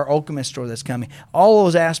our Okemos store that's coming. All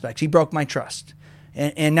those aspects. He broke my trust.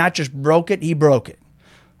 And not just broke it, he broke it.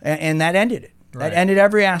 And that ended it. Right. That ended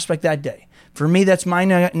every aspect that day. For me, that's my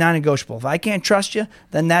non-negotiable. If I can't trust you,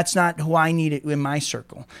 then that's not who I need in my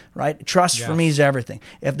circle, right? Trust for me is everything.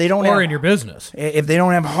 If they don't in your business. If they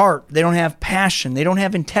don't have heart, they don't have passion, they don't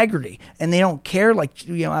have integrity, and they don't care, like,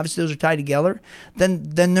 you know, obviously those are tied together, then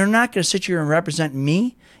they're not going to sit here and represent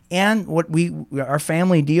me and what our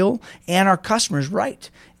family deal and our customers right.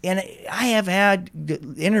 And I have had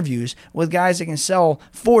interviews with guys that can sell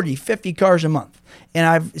 40, 50 cars a month.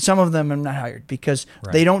 And some of them I'm not hired because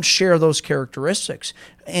they don't share those characteristics.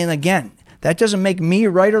 And again, that doesn't make me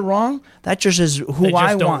right or wrong. That just is who I want. They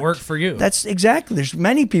just don't work for you. That's exactly. There's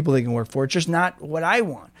many people they can work for. It's just not what I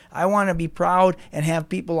want. I want to be proud and have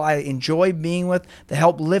people I enjoy being with that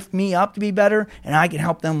help lift me up to be better, and I can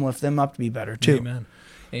help them lift them up to be better too.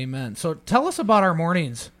 Amen. So tell us about our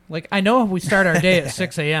mornings. Like, I know we start our day at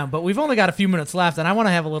 6 a.m., but we've only got a few minutes left, and I want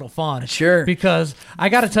to have a little fun. Sure. Because I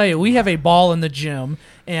got to tell you, we have a ball in the gym,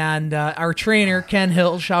 and our trainer, Ken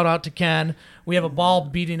Hill, shout out to Ken, we have a ball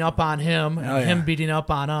beating up on him and him beating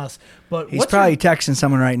up on us. But he's probably texting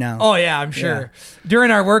someone right now. Oh, yeah, I'm sure. Yeah.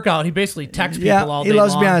 During our workout, he basically texts people all day long. He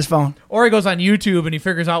loves to be on his phone. Or he goes on YouTube and he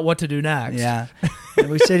figures out what to do next. Yeah.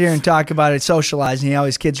 We sit here and talk about it, socializing. He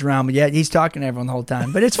always kids around, but yet he's talking to everyone the whole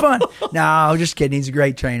time. But it's fun. No, just kidding. He's a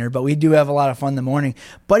great trainer, but we do have a lot of fun in the morning.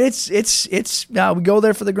 But it's we go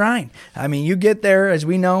there for the grind. I mean, you get there, as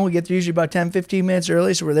we know, we get there usually about 10, 15 minutes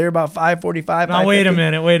early, so we're there about 5:45. Now, wait a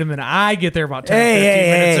minute. I get there about 10, 15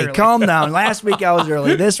 minutes early. Calm down. Last week I was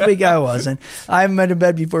early. This week I wasn't. I haven't been to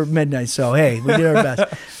bed before midnight, so hey, we did our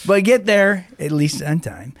best. But get there at least on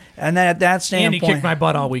time. And then at that standpoint, And he kicked my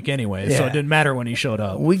butt all week anyway, so Yeah. it didn't matter when he showed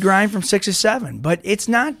up. we grind from 6 to 7, but it's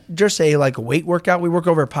not just a weight workout. We work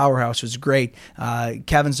over at Powerhouse, which is great.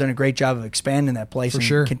 Kevin's done a great job of expanding that place and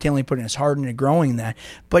sure. continually putting his heart into growing that.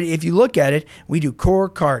 But if you look at it, we do core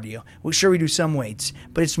cardio. We do some weights,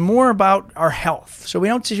 but it's more about our health. So we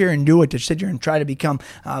don't sit here and do it to sit here and try to become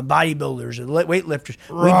bodybuilders or weightlifters.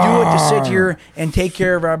 We do it to sit here and take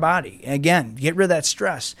care of our body. Again, get rid of that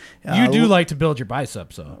stress. You do like to build your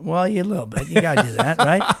biceps, though. Well, a little bit. You got to do that,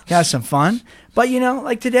 right? Have some fun. But,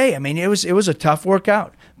 like today, I mean, it was a tough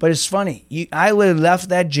workout. But it's funny. I literally left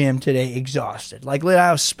that gym today exhausted. Literally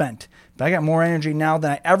I was spent. But I got more energy now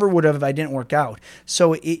than I ever would have if I didn't work out.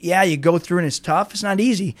 So, you go through and it's tough. It's not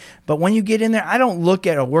easy. But when you get in there, I don't look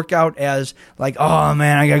at a workout as oh,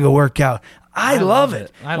 man, I got to go work out. I love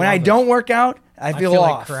it. When I don't work out, I feel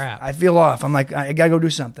off. Like crap. I feel off. I'm like, I got to go do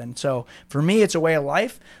something. So for me, it's a way of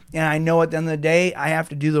life. And I know at the end of the day, I have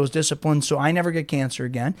to do those disciplines so I never get cancer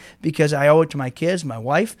again because I owe it to my kids, my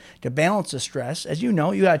wife, to balance the stress. As you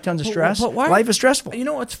know, you got tons of stress. But why, life is stressful. You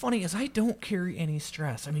know what's funny is I don't carry any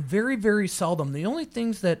stress. I mean, very, very seldom. The only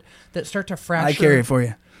things that start to fracture... I carry it for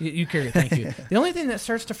you. You carry it, thank you. The only thing that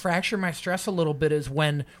starts to fracture my stress a little bit is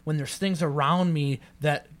when there's things around me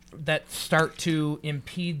that start to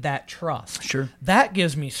impede that trust. Sure. That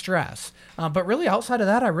gives me stress. But really, outside of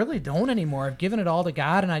that, I really don't anymore. I've given it all to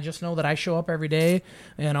God, and I just know that I show up every day,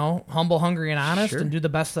 humble, hungry, and honest, and do the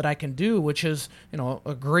best that I can do, which is,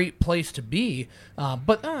 a great place to be.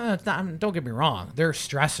 But it's not, don't get me wrong, there are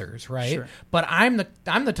stressors, right? Sure. But I'm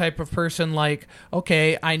the type of person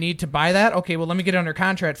okay, I need to buy that. Okay, well, let me get it under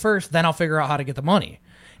contract first, then I'll figure out how to get the money.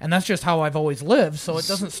 And that's just how I've always lived, so it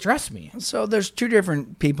doesn't stress me. So there's two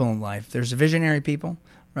different people in life. There's the visionary people,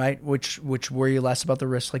 right, which worry less about the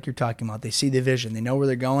risks like you're talking about. They see the vision. They know where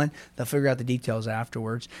they're going. They'll figure out the details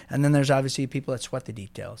afterwards. And then there's obviously people that sweat the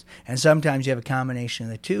details. And sometimes you have a combination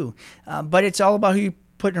of the two. But it's all about who you're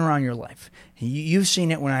putting around your life. You've seen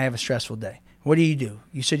it when I have a stressful day. What do?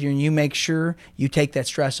 You sit here and you make sure you take that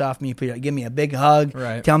stress off me. You give me a big hug.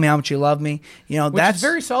 Right. Tell me how much you love me. Which that's is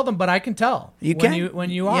very seldom, but I can tell. You when can. When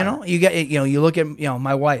you are. You look at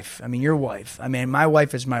my wife. I mean, your wife. I mean, my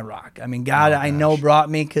wife is my rock. I mean, God, I know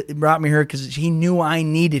brought me her because He knew I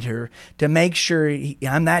needed her to make sure.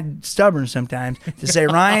 I'm that stubborn sometimes to say,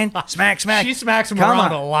 Ryan, smack. She smacks him Come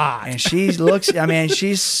around on. a lot. And she looks. I mean,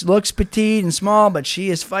 she looks petite and small, but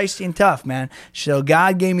she is feisty and tough, man. So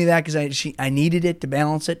God gave me that because I needed it to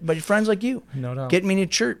balance it, but friends like you no doubt get me to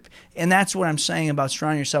chirp. And that's what I'm saying about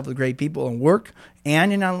surrounding yourself with great people in work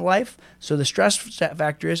and in life. So the stress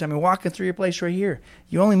factor is, walking through your place right here.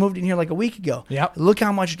 You only moved in here like a week ago. Yep. Look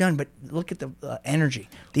how much you've done, but look at the energy.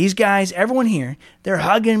 These guys, everyone here, they're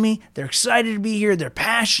hugging me. They're excited to be here. They're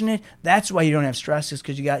passionate. That's why you don't have stress, is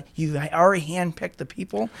because you already handpicked the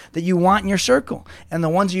people that you want in your circle. And the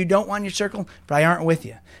ones you don't want in your circle probably aren't with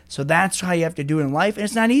you. So that's how you have to do it in life. And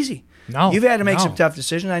it's not easy. No, You've had to make some tough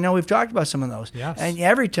decisions. I know we've talked about some of those. Yes. And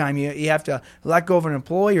every time you have to let go of an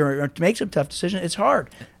employee or to make some tough decisions, it's hard.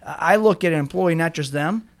 I look at an employee, not just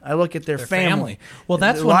them. I look at their family. Well,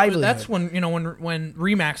 that's when when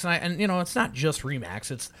Remax and it's not just Remax.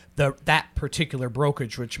 It's that particular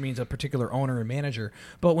brokerage, which means a particular owner and manager.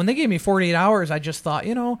 But when they gave me 48 hours, I just thought,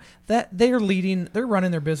 that they're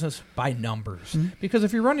running their business by numbers. Mm-hmm. Because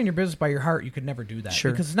if you're running your business by your heart, you could never do that. Sure.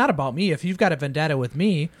 Because it's not about me. If you've got a vendetta with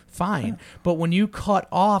me, fine. Yeah. But when you cut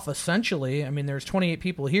off, essentially, there's 28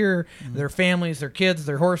 people here, their families, their kids,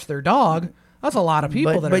 their horse, their dog. That's a lot of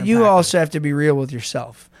people. But you also have to be real with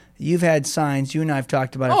yourself. You've had signs. You and I have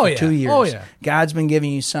talked about it for 2 years. Oh, yeah. God's been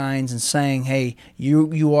giving you signs and saying, hey,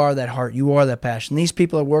 you are that heart. You are that passion. These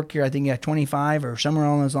people that work here, I think you got 25 or somewhere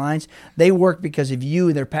along those lines, they work because of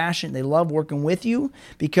you. They're passionate. They love working with you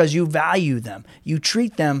because you value them. You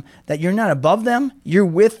treat them that you're not above them. You're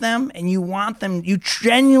with them, and you want them. You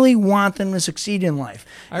genuinely want them to succeed in life.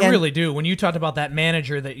 I really do. When you talked about that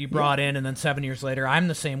manager that you brought in, and then 7 years later, I'm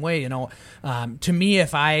the same way. To me,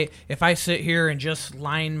 if I sit here and just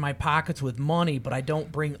line my pockets with money, but I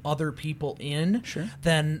don't bring other people in, sure,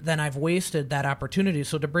 then I've wasted that opportunity.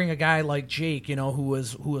 So to bring a guy like Jake, who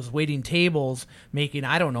was waiting tables, making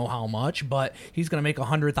I don't know how much, but he's going to make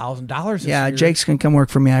 $100,000 this year. Jake's going to come work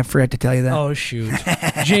for me. I forgot to tell you that. Oh shoot,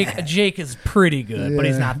 Jake is pretty good, but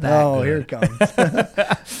he's not that. Oh, good. Here it comes.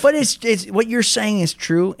 But it's what you're saying is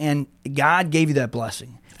true, and God gave you that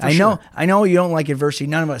blessing. I know you don't like adversity.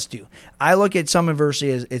 None of us do. I look at some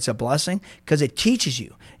adversity as it's a blessing because it teaches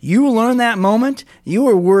you. You learn that moment. You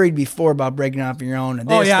were worried before about breaking off your own.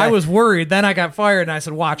 And I was worried. Then I got fired, and I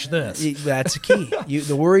said, "Watch this." That's the key.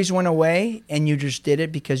 The worries went away, and you just did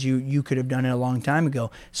it because you could have done it a long time ago.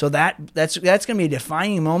 So that's going to be a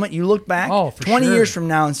defining moment. You look back 20 years from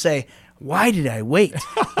now and say, "Why did I wait?"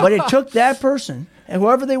 But it took that person, and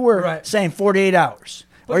whoever they were, saying 48 hours.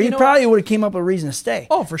 Or you probably would have came up with a reason to stay.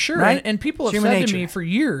 Oh, for sure. Right? And people have said to me for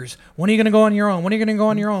years, when are you going to go on your own? When are you going to go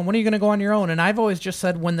on your own? When are you going to go on your own? And I've always just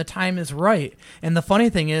said when the time is right. And the funny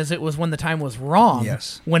thing is, it was when the time was wrong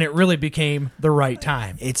when it really became the right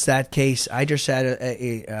time. It's that case. I just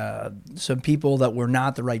had some people that were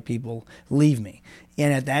not the right people leave me.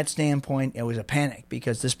 And at that standpoint, it was a panic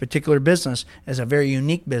because this particular business is a very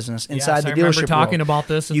unique business inside the dealership world. I remember talking about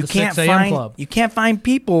this at the 6 a.m. Club. You can't find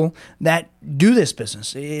people that do this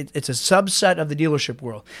business. It's a subset of the dealership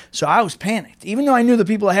world. So I was panicked. Even though I knew the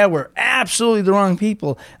people I had were absolutely the wrong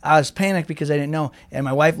people, I was panicked because I didn't know. And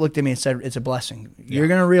my wife looked at me and said, it's a blessing. You're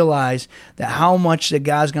going to realize that how much that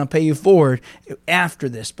God's going to pay you forward after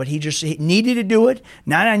this. But he needed to do it,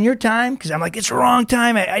 not on your time, because I'm like, it's the wrong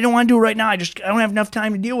time. I don't want to do it right now. I don't have enough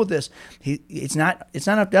time to deal with this. It's not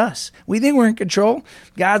up to us. We think we're in control.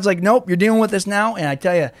 God's like, nope, you're dealing with this now. And I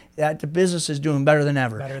tell you, that the business is doing better than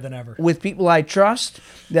ever. Better than ever. With people I trust,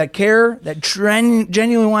 that care, that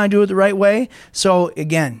genuinely want to do it the right way. So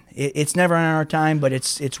again, it's never on our time, but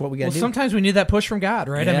it's what we got to do. Sometimes we need that push from God,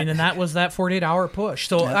 right? Yeah. I mean, and that was that 48-hour push.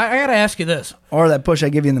 So I got to ask you this. Or that push I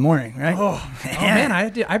give you in the morning, right? Oh man,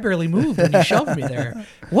 I barely moved when you shoved me there.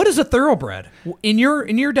 What is a thoroughbred? In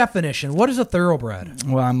your definition, what is a thoroughbred?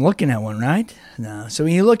 Well, I'm looking at one, right? No. So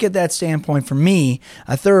when you look at that standpoint, for me,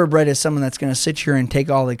 a thoroughbred is someone that's going to sit here and take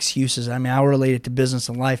all the excuses. I mean, I'll relate it to business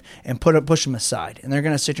and life and push them aside. And they're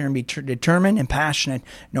going to sit here and be determined and passionate.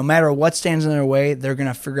 No matter what stands in their way, they're going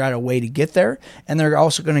to figure out a way to get there. And they're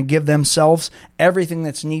also going to give themselves everything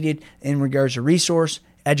that's needed in regards to resource,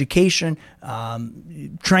 education,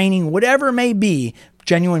 training, whatever it may be.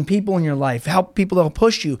 Genuine people in your life, help people that will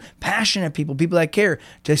push you, passionate people that care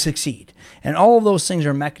to succeed. And all of those things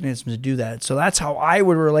are mechanisms to do that. So that's how I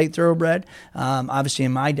would relate thoroughbred, obviously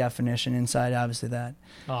in my definition inside, obviously that.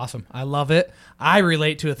 Awesome. I love it. I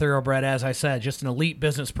relate to a thoroughbred, as I said, just an elite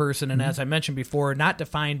business person. And as I mentioned before, not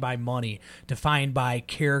defined by money, defined by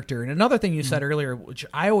character. And another thing you said earlier, which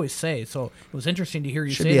I always say, so it was interesting to hear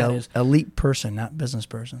you say that, is elite person, not business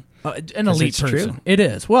person. An elite person. True. It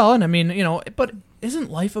is. Well, and I mean, but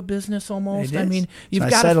isn't life a business almost? I mean, you've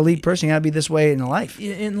got to elite person. You got to be this way in life.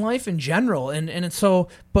 In life in general, and so.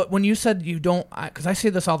 But when you said you don't, because I say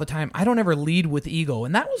this all the time, I don't ever lead with ego,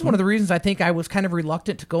 and that was one of the reasons I think I was kind of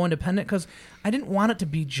reluctant to go independent because I didn't want it to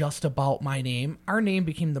be just about my name. Our name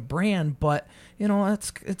became the brand, but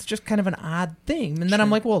it's just kind of an odd thing. And then I'm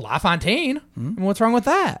like, well, LaFontaine, and what's wrong with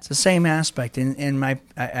that? It's the same aspect, and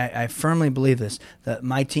I firmly believe this, that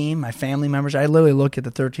my team, my family members, I literally look at the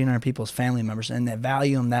 1,300 people as family members, and they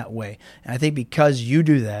value them that way. And I think because you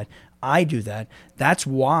do that, I do that. That's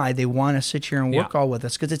why they want to sit here and work all with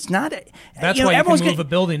us, because it's not. That's why you can move a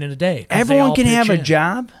building in a day. Everyone can have a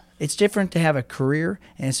job. It's different to have a career,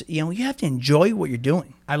 and it's, you have to enjoy what you're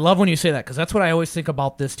doing. I love when you say that because that's what I always think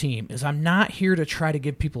about this team is I'm not here to try to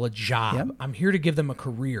give people a job. Yep. I'm here to give them a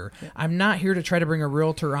career. Yep. I'm not here to try to bring a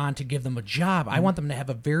realtor on to give them a job. I want them to have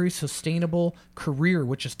a very sustainable career,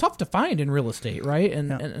 which is tough to find in real estate, right?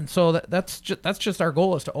 And so that's just our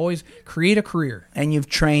goal is to always create a career. And you've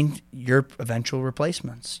trained your eventual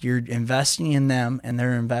replacements. You're investing in them, and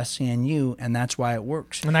they're investing in you, and that's why it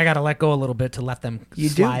works. And I got to let go a little bit to let them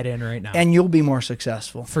slide in right now. And you'll be more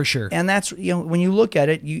successful. For sure. And that's, when you look at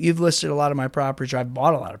it, you've listed a lot of my properties. I've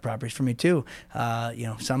bought a lot of properties for me too.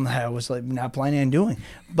 Some that I was not planning on doing.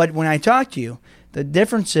 But when I talk to you, the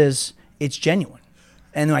difference is it's genuine.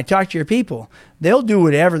 And when I talk to your people, they'll do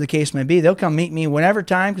whatever the case may be. They'll come meet me whenever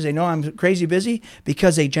time because they know I'm crazy busy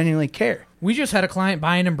because they genuinely care. We just had a client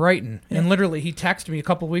buying in Brighton, and literally he texted me a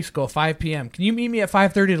couple of weeks ago, 5 p.m. Can you meet me at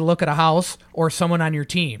 5:30 to look at a house or someone on your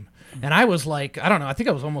team? And I was like, I don't know, I think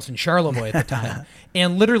I was almost in Charlevoix at the time.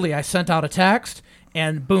 And literally I sent out a text,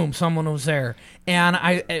 and boom, someone was there. And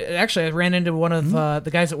I ran into one of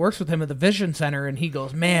the guys that works with him at the Vision Center, and he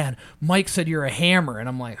goes, man, Mike said you're a hammer. And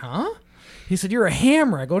I'm like, huh? He said, you're a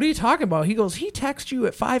hammer. I go, what are you talking about? He goes, he texted you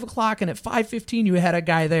at 5 o'clock, and at 5:15 you had a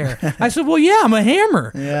guy there. I said, well, yeah, I'm a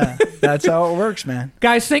hammer. Yeah, that's how it works, man.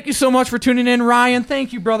 Guys, thank you so much for tuning in. Ryan,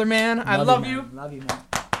 thank you, brother, man. I love you. Love you, man.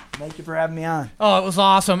 Thank you for having me on. Oh, it was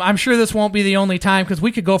awesome. I'm sure this won't be the only time because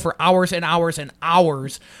we could go for hours and hours and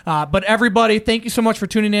hours. But everybody, thank you so much for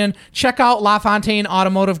tuning in. Check out LaFontaine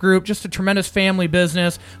Automotive Group, just a tremendous family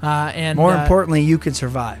business. And more importantly, you can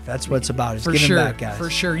survive. That's what it's about. It's for giving sure, back, guys. For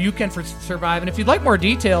sure. You can survive. And if you'd like more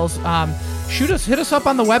details, hit us up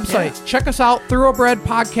on the website. Yeah. Check us out,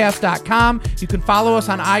 thoroughbredpodcast.com. You can follow us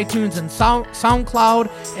on iTunes and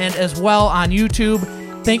SoundCloud and as well on YouTube.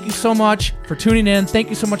 Thank you so much for tuning in. Thank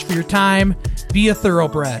you so much for your time. Be a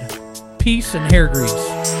thoroughbred. Peace and hair grease.